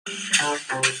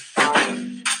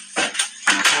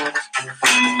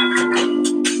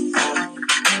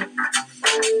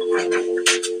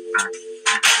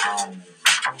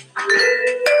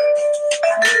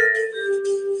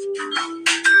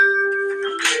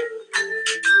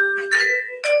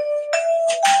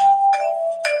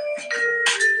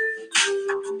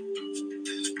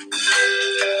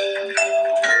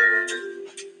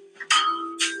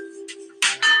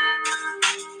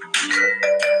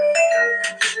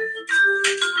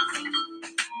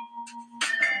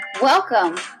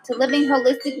Welcome to Living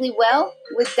Holistically Well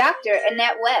with Dr.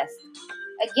 Annette West.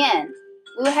 Again,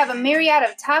 we will have a myriad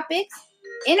of topics,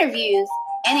 interviews,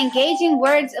 and engaging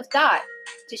words of thought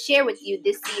to share with you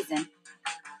this season.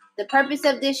 The purpose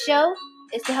of this show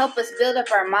is to help us build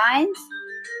up our minds,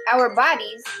 our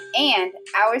bodies, and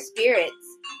our spirits.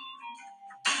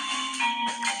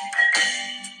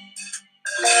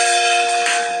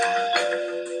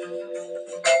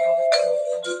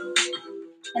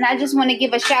 And I just want to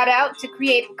give a shout out to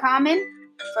Creative Commons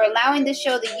for allowing the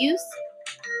show the use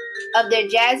of their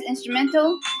jazz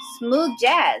instrumental, Smooth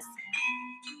Jazz.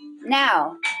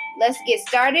 Now, let's get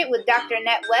started with Dr.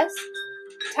 Annette West's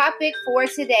topic for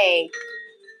today.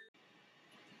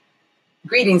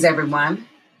 Greetings, everyone.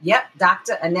 Yep,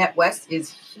 Dr. Annette West is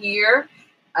here.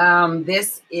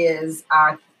 This is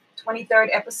our 23rd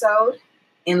episode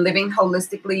in Living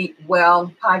Holistically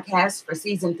Well podcast for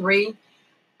season 3.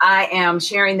 I am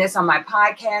sharing this on my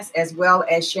podcast as well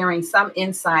as sharing some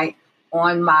insight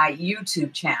on my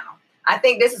YouTube channel. I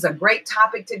think this is a great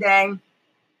topic today,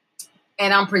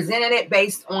 and I'm presenting it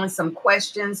based on some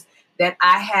questions that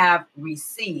I have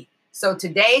received. So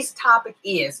today's topic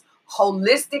is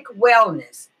holistic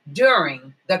wellness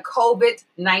during the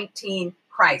COVID-19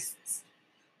 crisis.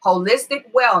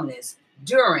 Holistic wellness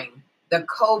during the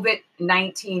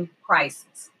COVID-19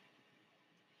 crisis.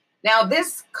 Now,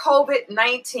 this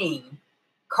COVID-19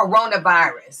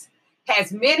 coronavirus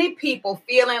has many people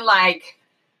feeling like,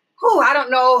 I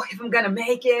don't know if I'm going to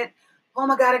make it. Oh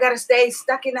my God, I got to stay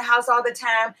stuck in the house all the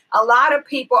time. A lot of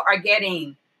people are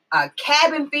getting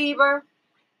cabin fever,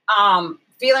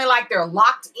 feeling like they're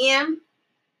locked in.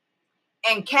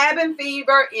 And cabin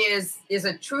fever is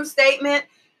a true statement.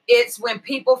 It's when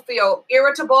people feel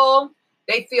irritable,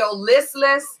 they feel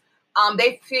listless,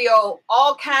 they feel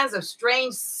all kinds of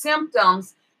strange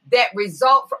symptoms that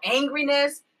result from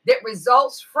angriness, that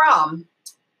results from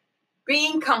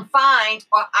being confined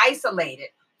or isolated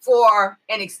for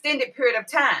an extended period of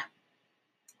time.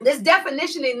 This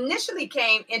definition initially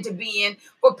came into being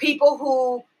for people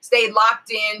who stayed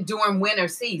locked in during winter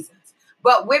seasons.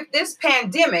 But with this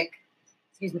pandemic,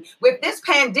 it's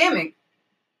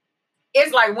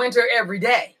like winter every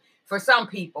day for some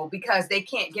people because they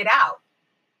can't get out.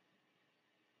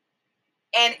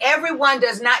 And everyone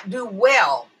does not do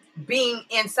well being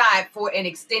inside for an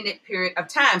extended period of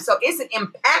time. So it's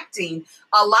impacting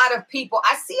a lot of people.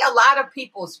 I see a lot of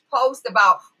people's posts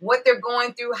about what they're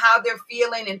going through, how they're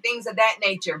feeling, and things of that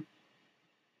nature.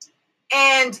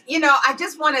 And, I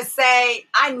just want to say,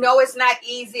 I know it's not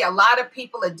easy. A lot of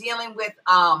people are dealing with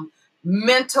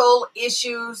mental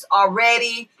issues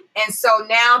already. And so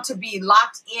now to be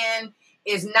locked in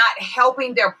is not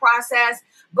helping their process.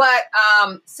 But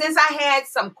since I had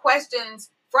some questions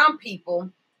from people,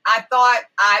 I thought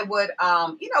I would,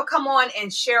 come on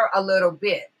and share a little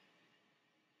bit.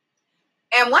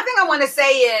 And one thing I want to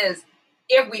say is,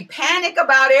 if we panic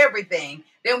about everything,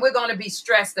 then we're going to be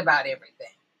stressed about everything.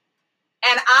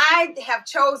 And I have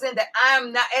chosen that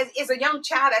I'm not, as a young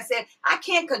child, I said, I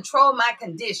can't control my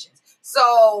conditions.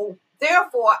 So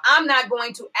therefore, I'm not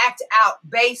going to act out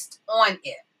based on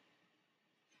it.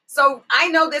 So I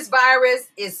know this virus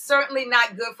is certainly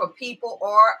not good for people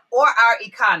or our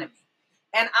economy.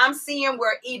 And I'm seeing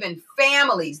where even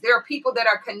families, there are people that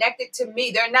are connected to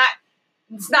me.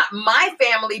 It's not my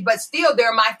family, but still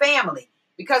they're my family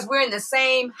because we're in the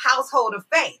same household of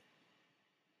faith.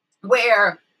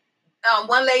 Where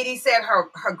one lady said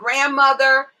her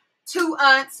grandmother, 2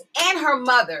 aunts, and her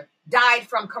mother died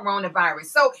from coronavirus.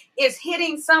 So it's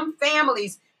hitting some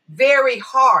families very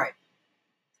hard.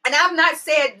 And I've not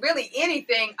said really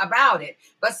anything about it.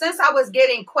 But since I was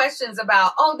getting questions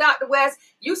about, Dr. West,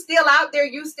 you still out there,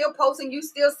 you still posting, you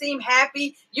still seem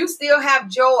happy, you still have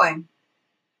joy.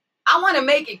 I want to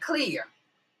make it clear.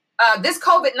 This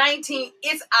COVID-19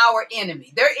 is our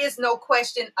enemy. There is no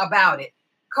question about it.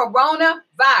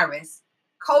 Coronavirus,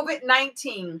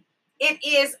 COVID-19, it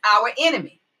is our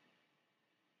enemy.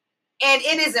 And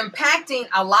it is impacting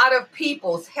a lot of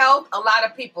people's health, a lot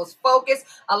of people's focus,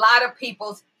 a lot of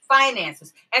people's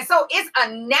finances. And so it's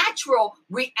a natural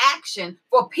reaction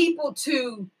for people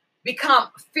to become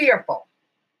fearful.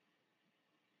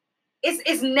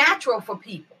 It's natural for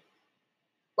people.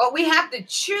 But we have to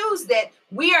choose that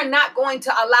we are not going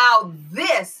to allow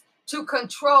this to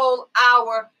control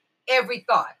our every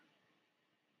thought.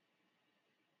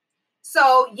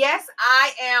 So, yes,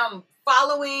 I am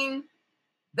following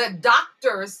the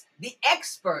doctors, the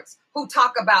experts who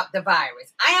talk about the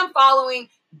virus. I am following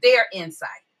their insight.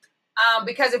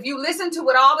 Because if you listen to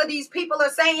what all of these people are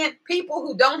saying, people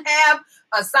who don't have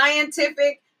a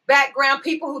scientific background,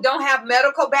 people who don't have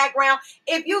medical background,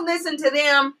 if you listen to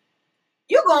them,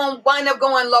 you're going to wind up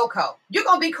going loco. You're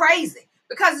going to be crazy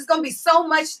because it's going to be so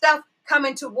much stuff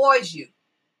coming towards you.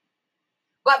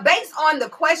 But based on the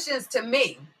questions to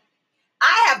me,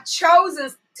 I have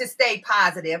chosen to stay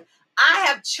positive. I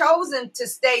have chosen to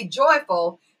stay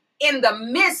joyful in the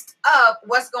midst of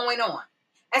what's going on.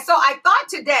 And so I thought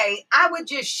today I would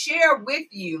just share with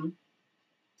you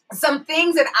some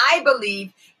things that I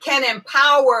believe can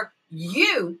empower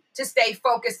you to stay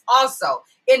focused also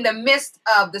in the midst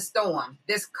of the storm,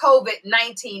 this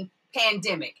COVID-19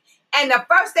 pandemic. And the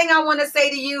first thing I want to say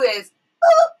to you is,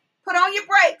 put on your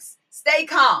brakes, stay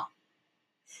calm.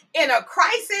 In a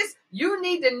crisis, you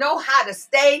need to know how to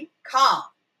stay calm.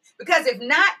 Because if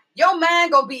not, your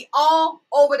mind gonna be all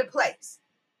over the place.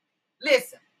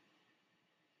 Listen,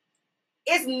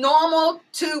 it's normal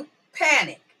to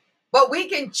panic, but we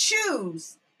can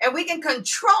choose and we can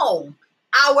control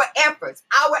our efforts,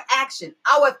 our action,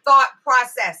 our thought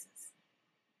processes.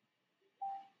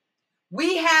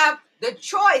 We have the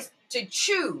choice to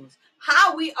choose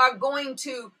how we are going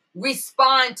to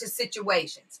respond to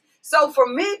situations. So for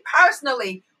me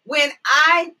personally, when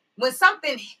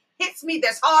something hits me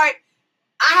that's hard,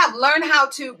 I have learned how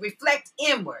to reflect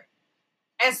inward.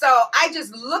 And so I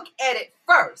just look at it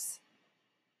first.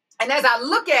 And as I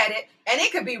look at it, and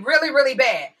it could be really, really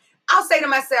bad, I'll say to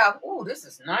myself, oh, this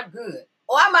is not good.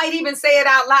 Or I might even say it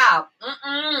out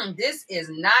loud. This is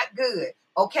not good.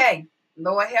 Okay,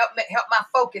 Lord, help my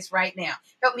focus right now.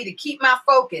 Help me to keep my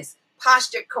focus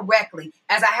postured correctly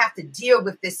as I have to deal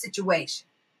with this situation.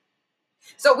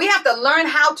 So we have to learn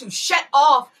how to shut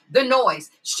off the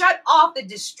noise, shut off the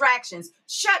distractions,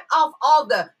 shut off all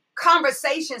the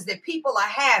conversations that people are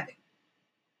having.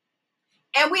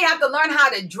 And we have to learn how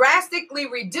to drastically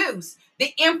reduce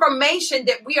the information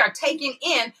that we are taking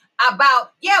in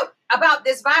about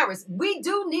this virus. We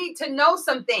do need to know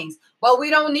some things, but we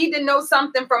don't need to know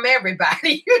something from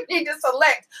everybody. You need to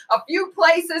select a few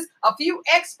places, a few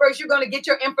experts you're going to get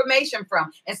your information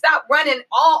from, and stop running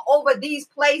all over these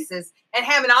places and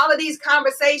having all of these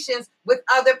conversations with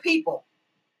other people.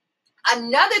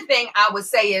 Another thing I would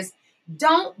say is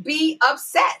don't be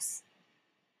obsessed.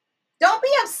 Don't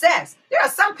be obsessed. There are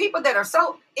some people that are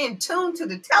so in tune to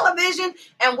the television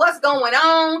and what's going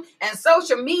on and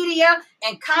social media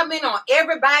and comment on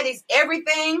everybody's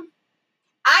everything.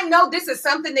 I know this is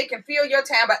something that can fill your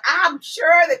time, but I'm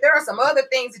sure that there are some other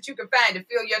things that you can find to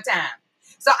fill your time.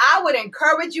 So I would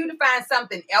encourage you to find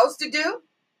something else to do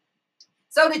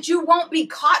so that you won't be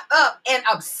caught up and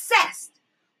obsessed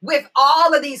with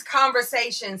all of these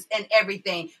conversations and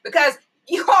everything, because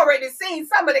you already seen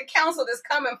some of the counsel that's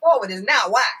coming forward is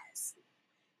not wise.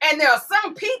 And there are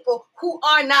some people who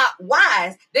are not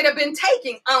wise that have been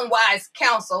taking unwise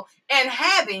counsel and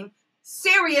having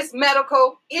serious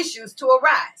medical issues to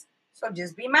arise. So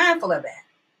just be mindful of that.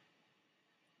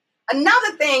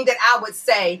 Another thing that I would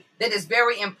say that is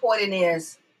very important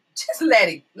is just let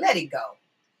it go.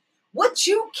 What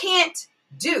you can't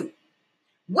do,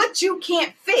 what you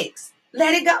can't fix,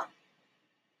 let it go.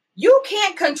 You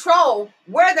can't control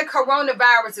where the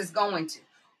coronavirus is going to.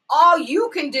 All you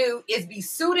can do is be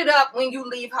suited up when you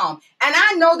leave home. And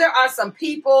I know there are some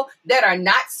people that are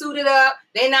not suited up.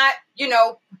 They're not,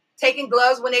 taking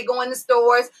gloves when they go in the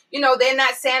stores. They're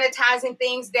not sanitizing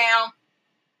things down.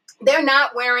 They're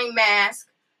not wearing masks.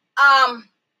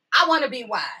 I want to be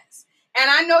wise.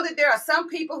 And I know that there are some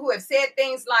people who have said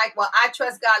things like, well, I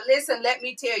trust God. Listen, let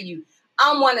me tell you,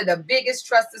 I'm one of the biggest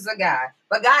trusters of God,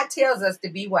 but God tells us to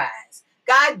be wise.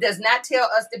 God does not tell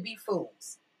us to be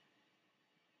fools.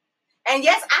 And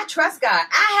yes, I trust God.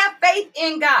 I have faith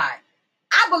in God.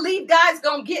 I believe God's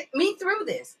going to get me through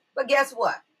this. But guess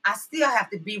what? I still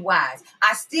have to be wise.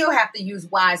 I still have to use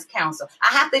wise counsel. I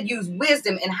have to use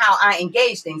wisdom in how I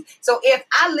engage things. So if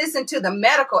I listen to the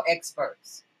medical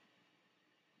experts,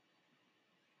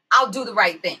 I'll do the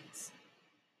right things.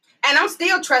 And I'm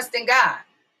still trusting God.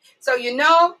 So,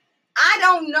 I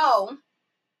don't know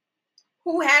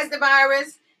who has the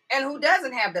virus and who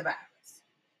doesn't have the virus.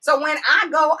 So when I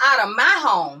go out of my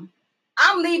home,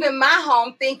 I'm leaving my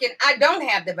home thinking I don't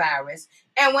have the virus.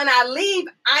 And when I leave,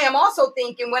 I am also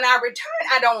thinking when I return,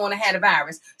 I don't want to have the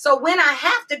virus. So when I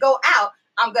have to go out,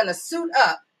 I'm going to suit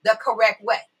up the correct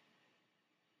way.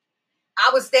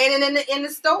 I was standing in the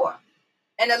store,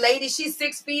 and the lady, she's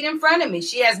 6 feet in front of me.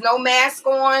 She has no mask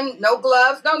on, no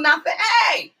gloves, no nothing.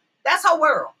 Hey, that's her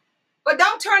world. But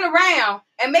don't turn around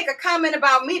and make a comment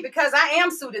about me because I am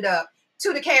suited up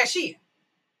to the cashier.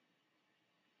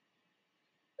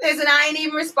 Listen, I ain't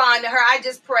even respond to her. I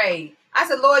just prayed. I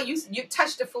said, Lord, you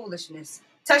touch the foolishness.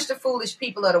 Touch the foolish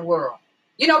people of the world.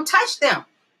 Touch them.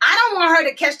 I don't want her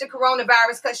to catch the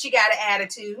coronavirus because she got an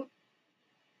attitude.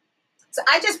 So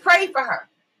I just prayed for her.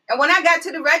 And when I got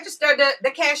to the register,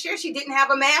 the cashier, she didn't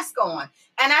have a mask on.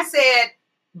 And I said,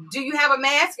 do you have a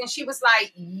mask? And she was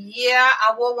like, yeah,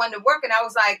 I wore one to work. And I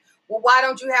was like, well, why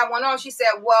don't you have one on? She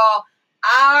said, well,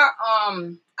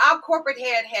 our corporate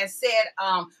head has said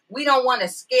we don't want to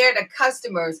scare the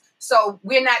customers, so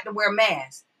we're not to wear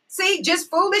masks. See, just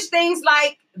foolish things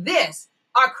like this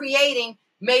are creating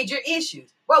major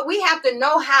issues. But we have to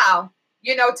know how,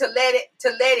 to let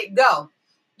it go.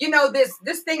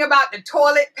 This thing about the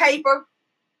toilet paper.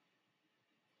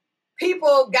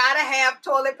 People gotta have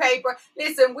toilet paper.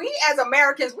 Listen, we as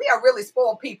Americans, we are really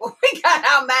spoiled people. We got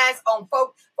our minds on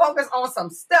focus on some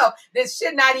stuff that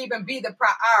should not even be the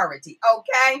priority,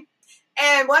 okay?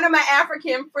 And one of my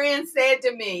African friends said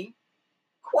to me,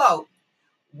 quote,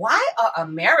 why are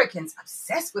Americans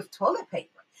obsessed with toilet paper?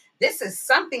 This is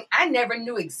something I never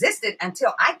knew existed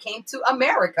until I came to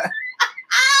America.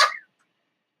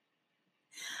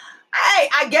 Hey,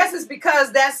 I guess it's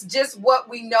because that's just what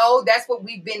we know. That's what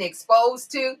we've been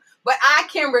exposed to. But I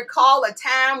can recall a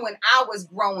time when I was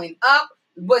growing up,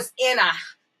 was in a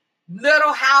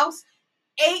little house,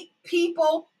 8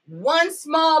 people, 1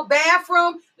 small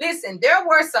bathroom. Listen, there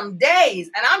were some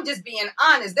days, and I'm just being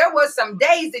honest, there was some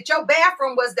days that your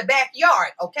bathroom was the backyard,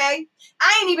 okay?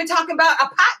 I ain't even talking about a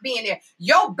pot being there.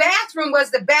 Your bathroom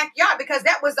was the backyard because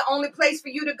that was the only place for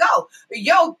you to go.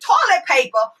 Your toilet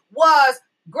paper was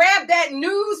grab that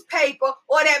newspaper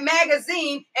or that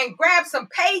magazine and grab some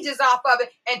pages off of it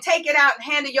and take it out and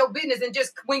handle your business. And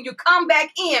just when you come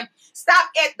back in, stop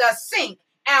at the sink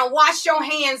and wash your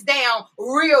hands down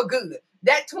real good.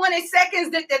 That 20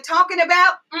 seconds that they're talking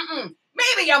about,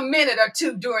 maybe a minute or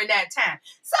 2 during that time.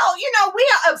 So, we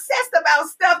are obsessed about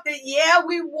stuff that, yeah,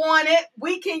 we want it,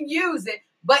 we can use it,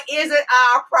 but is it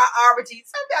our priority?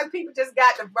 Sometimes people just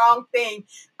got the wrong thing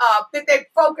that they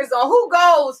focus on. Who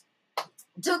goes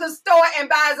to the store and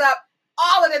buys up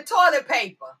all of the toilet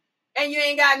paper and you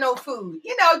ain't got no food?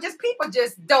 Just people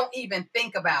just don't even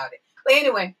think about it. But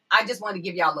anyway, I just want to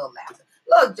give y'all a little laughter,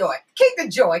 little joy. Keep the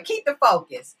joy, keep the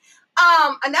focus.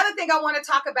 Another thing I want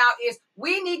to talk about is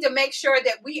we need to make sure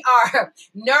that we are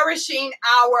nourishing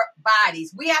our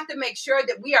bodies. We have to make sure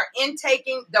that we are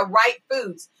intaking the right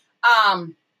foods.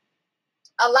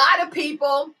 A lot of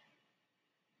people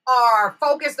are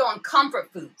focused on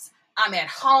comfort foods. I'm at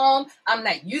home. I'm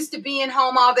not used to being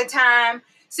home all the time.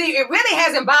 See, it really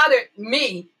hasn't bothered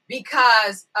me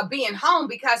because of being home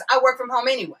because I work from home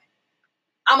anyway.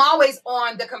 I'm always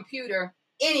on the computer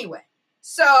anyway.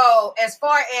 So as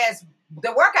far as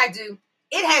the work I do,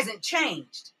 it hasn't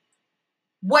changed.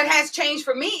 What has changed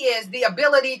for me is the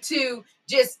ability to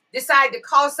just decide to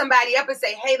call somebody up and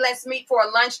say, hey, let's meet for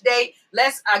a lunch date.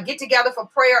 Let's get together for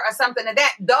prayer or something like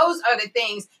that. Those are the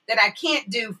things that I can't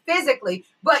do physically.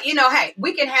 But, hey,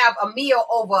 we can have a meal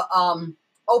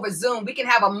over Zoom. We can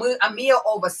have a meal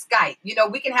over Skype.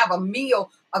 We can have a meal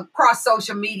across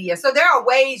social media. So there are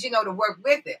ways, to work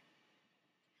with it.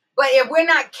 But if we're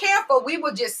not careful, we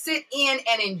will just sit in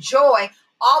and enjoy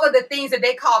all of the things that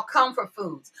they call comfort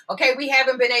foods. Okay, we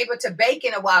haven't been able to bake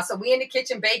in a while. So we in the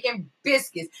kitchen baking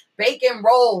biscuits, baking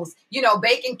rolls,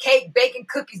 baking cake, baking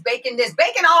cookies, baking this,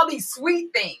 baking all these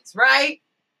sweet things, right?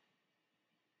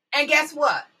 And guess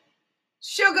what?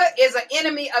 Sugar is an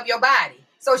enemy of your body.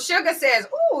 So sugar says,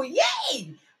 ooh,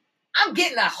 yay, I'm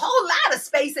getting a whole lot of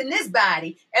space in this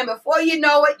body. And before you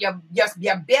know it,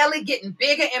 your belly getting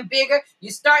bigger and bigger.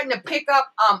 You're starting to pick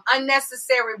up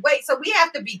unnecessary weight. So we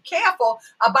have to be careful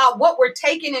about what we're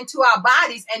taking into our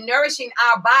bodies and nourishing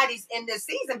our bodies in this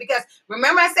season. Because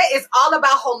remember I said it's all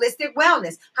about holistic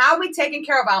wellness. How are we taking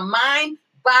care of our mind,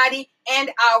 body,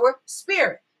 and our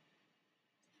spirit?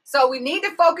 So we need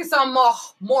to focus on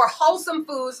more wholesome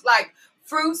foods like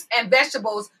fruits and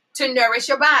vegetables to nourish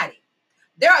your body.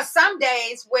 There are some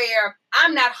days where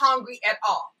I'm not hungry at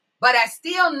all, but I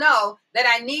still know that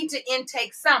I need to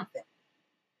intake something.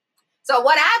 So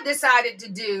what I've decided to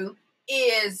do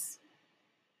is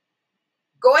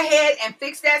go ahead and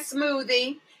fix that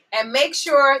smoothie and make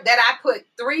sure that I put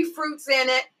 3 fruits in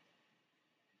it,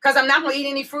 because I'm not going to eat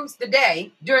any fruits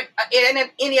today during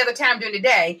any other time during the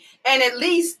day, and at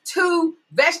least 2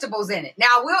 vegetables in it.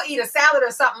 Now, we'll eat a salad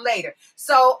or something later.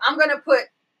 So I'm going to put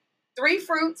 3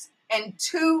 fruits and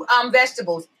 2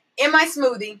 vegetables in my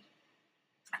smoothie,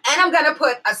 and I'm going to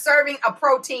put a serving of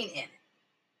protein in it.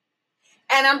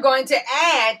 And I'm going to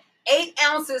add 8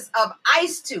 ounces of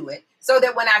ice to it so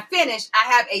that when I finish,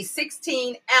 I have a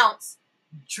 16-ounce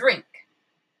drink.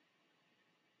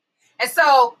 And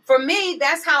so for me,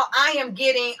 that's how I am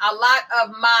getting a lot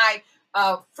of my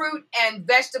fruit and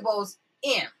vegetables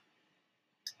in.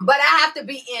 But I have to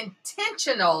be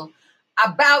intentional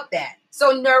about that.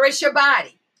 So nourish your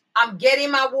body. I'm getting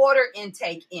my water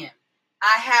intake in.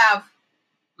 I have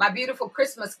my beautiful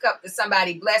Christmas cup that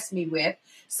somebody blessed me with.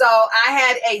 So I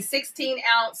had a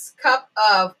 16-ounce cup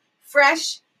of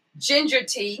fresh ginger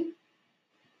tea.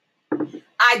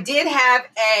 I did have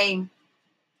a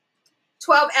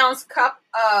 12-ounce cup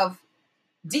of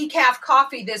decaf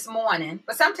coffee this morning,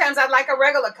 but sometimes I'd like a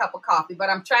regular cup of coffee, but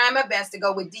I'm trying my best to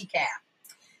go with decaf.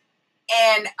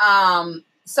 And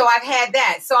so I've had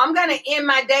that. So I'm going to end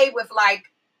my day with like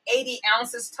 80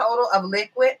 ounces total of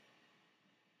liquid.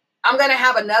 I'm going to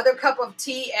have another cup of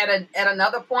tea at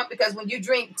another point, because when you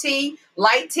drink tea,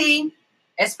 light tea,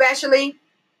 especially,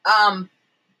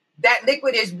 that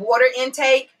liquid is water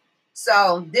intake.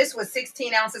 So this was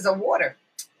 16 ounces of water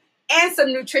and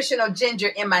some nutritional ginger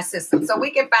in my system. So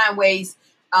we can find ways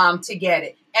to get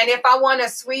it. And if I want to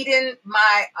sweeten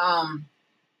my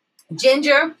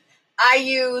ginger, I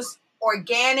use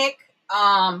organic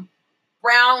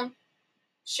brown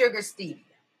sugar stevia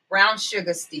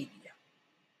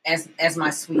as my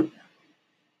sweetener.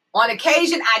 On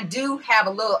occasion, I do have a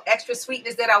little extra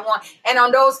sweetness that I want. And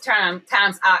on those times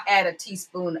I'll add a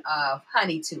teaspoon of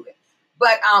honey to it.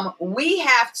 But we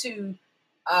have to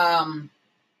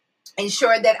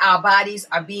ensure that our bodies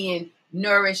are being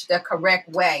nourished the correct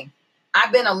way.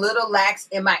 I've been a little lax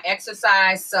in my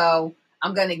exercise, so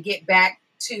I'm going to get back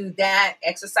to that,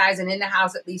 exercising in the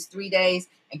house at least 3 days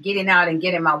and getting out and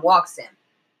getting my walks in.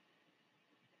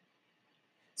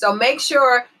 So make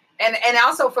sure, and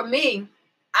also for me,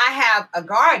 I have a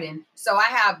garden, so I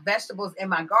have vegetables in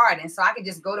my garden. So I can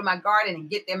just go to my garden and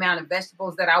get the amount of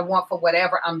vegetables that I want for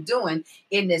whatever I'm doing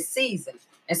in this season.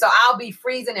 And so I'll be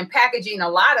freezing and packaging a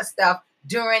lot of stuff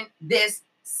during this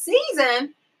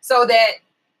season so that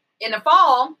in the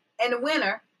fall and the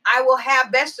winter, I will have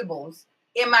vegetables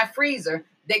in my freezer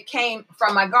that came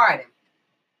from my garden.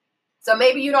 So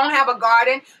maybe you don't have a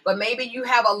garden, but maybe you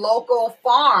have a local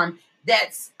farm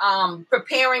that's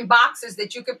preparing boxes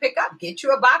that you can pick up. Get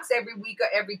you a box every week or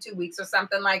every 2 weeks or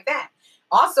something like that.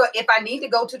 Also, if I need to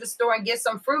go to the store and get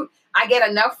some fruit, I get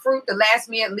enough fruit to last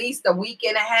me at least a week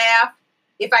and a half,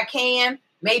 if I can,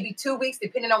 maybe 2 weeks,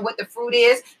 depending on what the fruit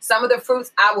is. Some of the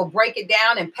fruits, I will break it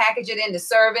down and package it into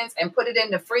servings and put it in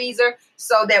the freezer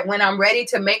so that when I'm ready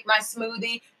to make my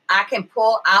smoothie, I can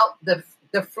pull out the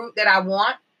fruit that I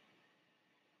want.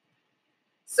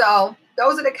 So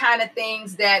those are the kind of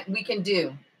things that we can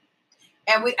do.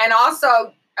 And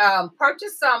also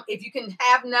purchase some, if you can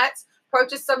have nuts,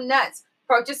 purchase some nuts,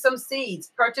 purchase some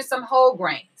seeds, purchase some whole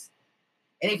grains.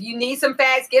 And if you need some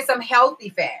fats, get some healthy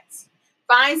fats.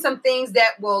 Find some things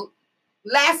that will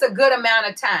last a good amount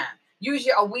of time,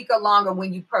 usually a week or longer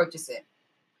when you purchase it.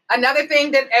 Another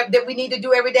thing that we need to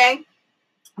do every day,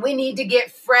 we need to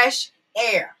get fresh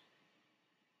air.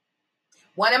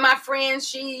 One of my friends,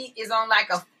 she is on like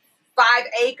 5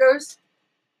 acres.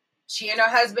 She and her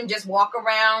husband just walk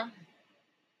around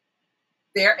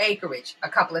their acreage a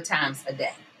couple of times a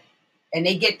day. And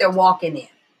they get their walking in.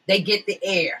 They get the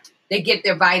air. They get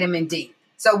their vitamin D.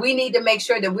 So we need to make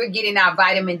sure that we're getting our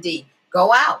vitamin D.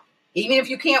 Go out. Even if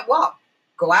you can't walk,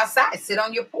 go outside, sit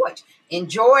on your porch.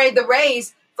 Enjoy the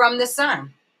rays from the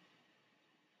sun.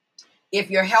 If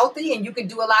you're healthy and you can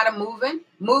do a lot of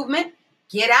movement,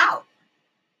 get out.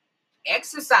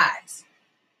 Exercise.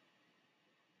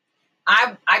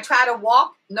 I try to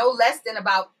walk no less than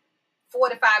about 4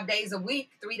 to 5 days a week,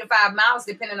 3 to 5 miles,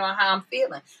 depending on how I'm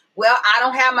feeling. Well, I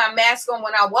don't have my mask on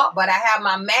when I walk, but I have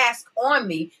my mask on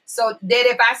me so that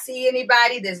if I see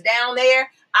anybody that's down there,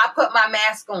 I put my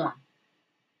mask on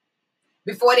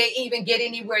before they even get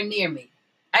anywhere near me.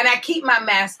 And I keep my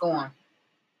mask on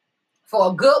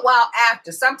for a good while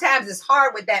after. Sometimes it's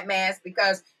hard with that mask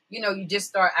because,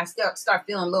 I still start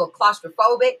feeling a little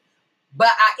claustrophobic. But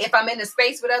if I'm in a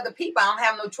space with other people, I don't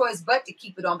have no choice but to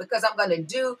keep it on because I'm going to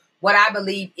do what I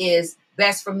believe is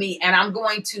best for me. And I'm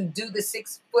going to do the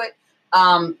 6 foot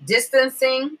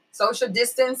distancing, social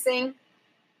distancing.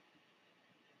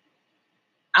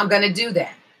 I'm going to do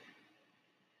that.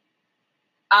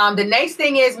 The next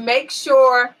thing is make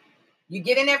sure You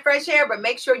get in that fresh air, but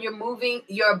make sure you're moving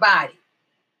your body.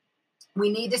 We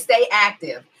need to stay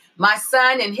active. My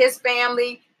son and his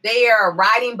family, they are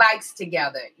riding bikes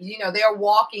together. They're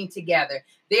walking together.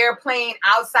 They're playing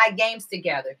outside games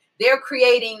together. They're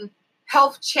creating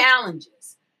health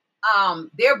challenges.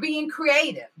 They're being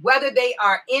creative, whether they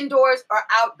are indoors or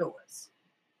outdoors.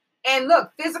 And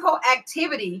look, physical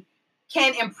activity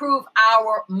can improve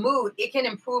our mood. It can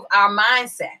improve our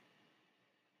mindset.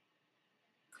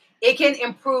 It can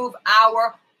improve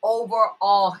our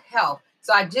overall health.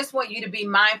 So I just want you to be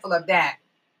mindful of that.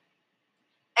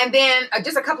 And then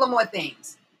just a couple of more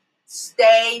things.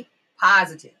 Stay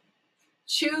positive.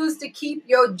 Choose to keep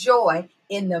your joy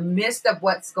in the midst of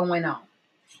what's going on.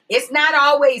 It's not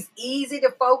always easy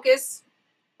to focus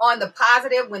on the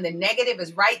positive when the negative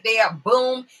is right there,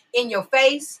 boom, in your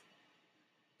face.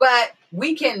 But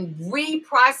we can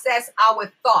reprocess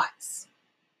our thoughts.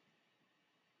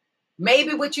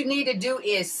 Maybe what you need to do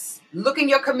is look in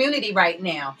your community right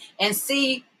now and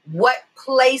see what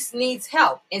place needs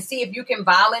help and see if you can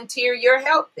volunteer your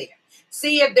help there.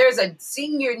 See if there's a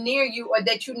senior near you or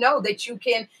that you know that you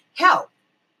can help.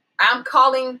 I'm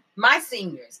calling my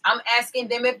seniors. I'm asking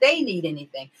them if they need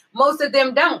anything. Most of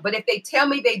them don't, but if they tell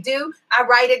me they do, I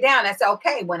write it down. I say,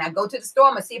 okay, when I go to the store,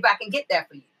 I'm going to see if I can get that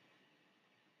for you.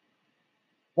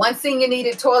 One senior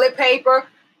needed toilet paper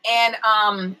and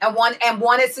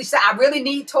wanted to say, I really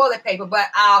need toilet paper, but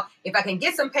if I can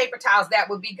get some paper towels, that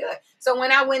would be good. So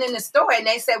when I went in the store and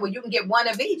they said, well, you can get one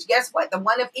of each, guess what? The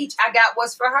one of each I got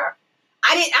was for her.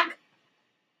 I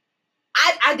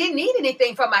didn't need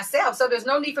anything for myself, so there's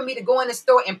no need for me to go in the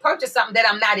store and purchase something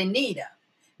that I'm not in need of.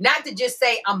 Not to just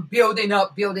say I'm building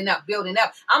up.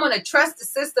 I'm going to trust the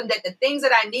system that the things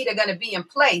that I need are going to be in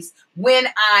place when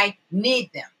I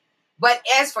need them. But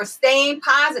as for staying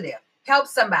positive, help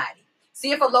somebody.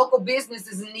 See if a local business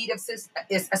is in need of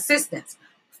assistance.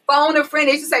 Phone a friend.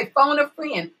 They used to say, phone a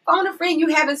friend. Phone a friend you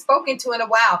haven't spoken to in a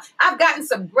while. I've gotten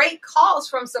some great calls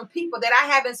from some people that I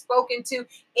haven't spoken to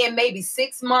in maybe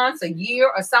 6 months, a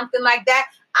year, or something like that.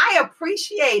 I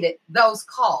appreciated those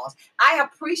calls. I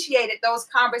appreciated those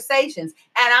conversations.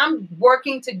 And I'm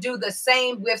working to do the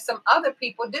same with some other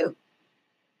people do.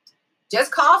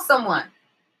 Just call someone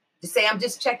to say, I'm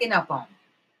just checking up on you.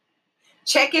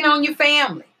 Check in on your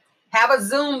family. Have a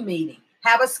Zoom meeting.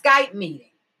 Have a Skype meeting.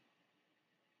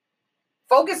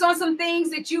 Focus on some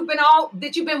things that you've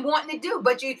been wanting to do,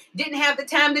 but you didn't have the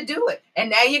time to do it. And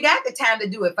now you got the time to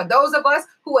do it. For those of us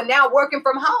who are now working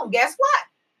from home, guess what?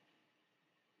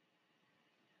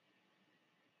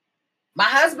 My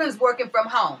husband's working from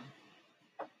home.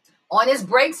 On his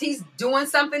breaks, he's doing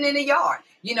something in the yard.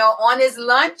 On his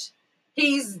lunch,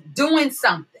 he's doing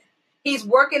something. He's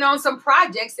working on some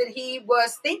projects that he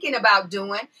was thinking about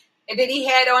doing and that he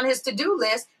had on his to-do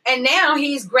list. And now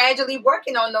he's gradually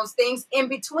working on those things in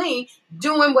between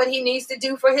doing what he needs to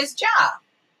do for his job.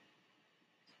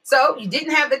 So you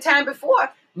didn't have the time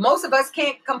before. Most of us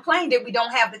can't complain that we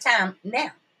don't have the time now.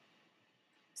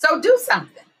 So do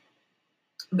something.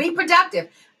 Be productive.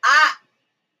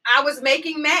 I was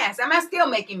making masks. I'm still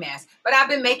making masks, but I've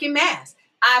been making masks.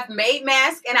 I've made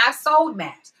masks and I've sold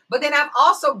masks. But then I've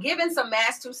also given some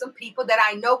masks to some people that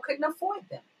I know couldn't afford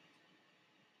them.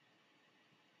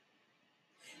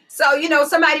 So,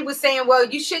 somebody was saying, well,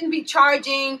 you shouldn't be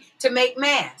charging to make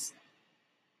masks.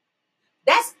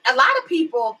 That's a lot of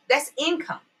people, that's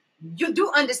income. You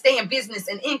do understand business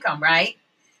and income, right?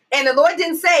 And the Lord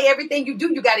didn't say everything you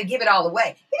do, you got to give it all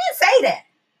away. He didn't say that.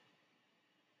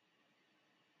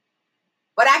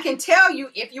 But I can tell you,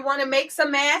 if you want to make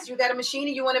some masks, you got a machine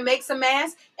and you want to make some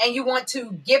masks and you want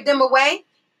to give them away,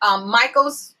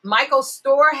 Michael's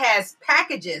store has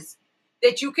packages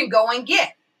that you can go and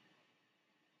get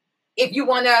if you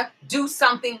want to do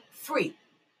something free.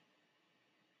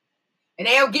 And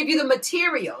they'll give you the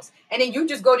materials. And then you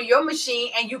just go to your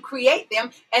machine and you create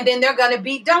them, and then they're going to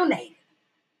be donated.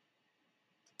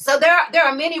 So there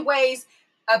are many ways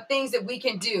of things that we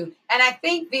can do. And I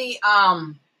think the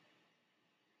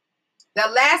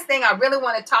last thing I really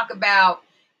want to talk about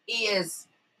is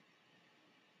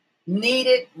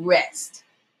needed rest.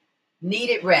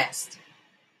 Needed rest.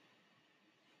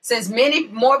 Since many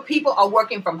more people are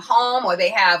working from home or they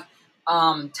have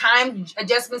time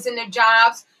adjustments in their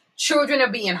jobs, children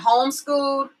are being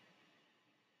homeschooled,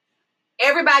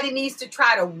 everybody needs to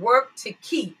try to work to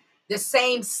keep the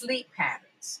same sleep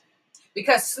patterns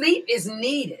because sleep is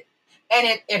needed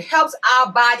and it helps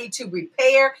our body to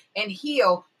repair and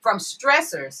heal from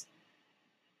stressors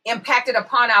impacted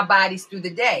upon our bodies through the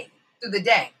day.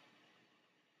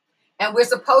 And we're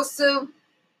supposed to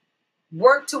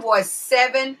work towards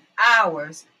 7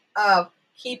 hours of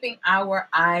keeping our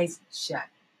eyes shut.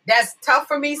 That's tough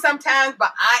for me sometimes,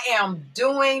 but I am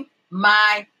doing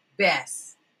my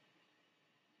best.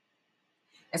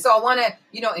 And so I want to,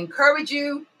 encourage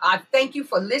you. I thank you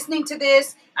for listening to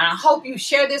this. And I hope you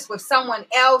share this with someone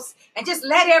else and just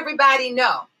let everybody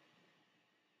know.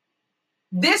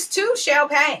 This too shall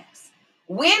pass.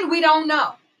 When, we don't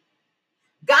know.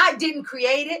 God didn't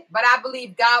create it, but I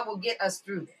believe God will get us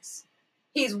through this.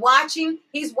 He's watching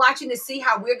to see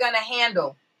how we're going to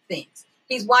handle things.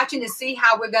 He's watching to see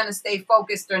how we're going to stay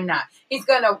focused or not. He's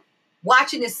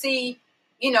watching to see,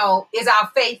 is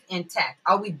our faith intact?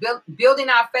 Are we building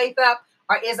our faith up,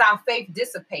 or is our faith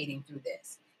dissipating through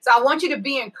this? So I want you to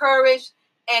be encouraged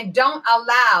and don't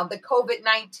allow the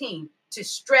COVID-19 to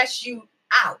stress you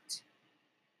out.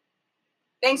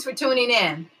 Thanks for tuning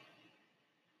in.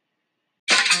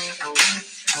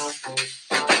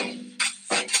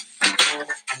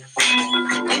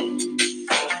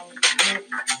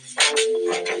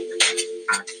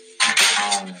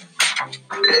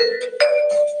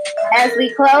 As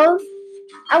we close,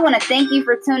 I want to thank you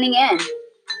for tuning in.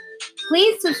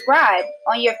 Please subscribe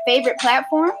on your favorite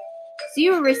platform so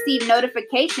you will receive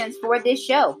notifications for this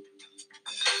show.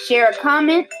 Share a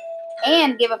comment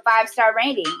and give a 5-star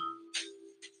rating.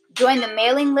 Join the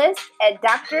mailing list at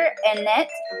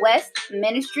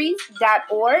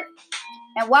drannetteWestMinistries.org.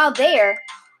 And while there,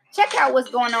 check out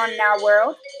what's going on in our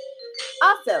world.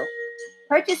 Also,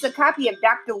 purchase a copy of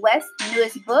Dr. West's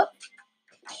newest book,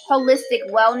 Holistic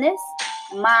Wellness,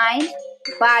 Mind,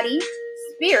 Body,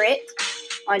 Spirit,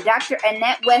 on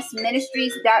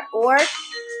drannetteWestMinistries.org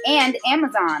and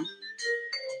Amazon.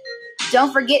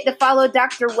 Don't forget to follow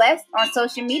Dr. West on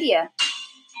social media.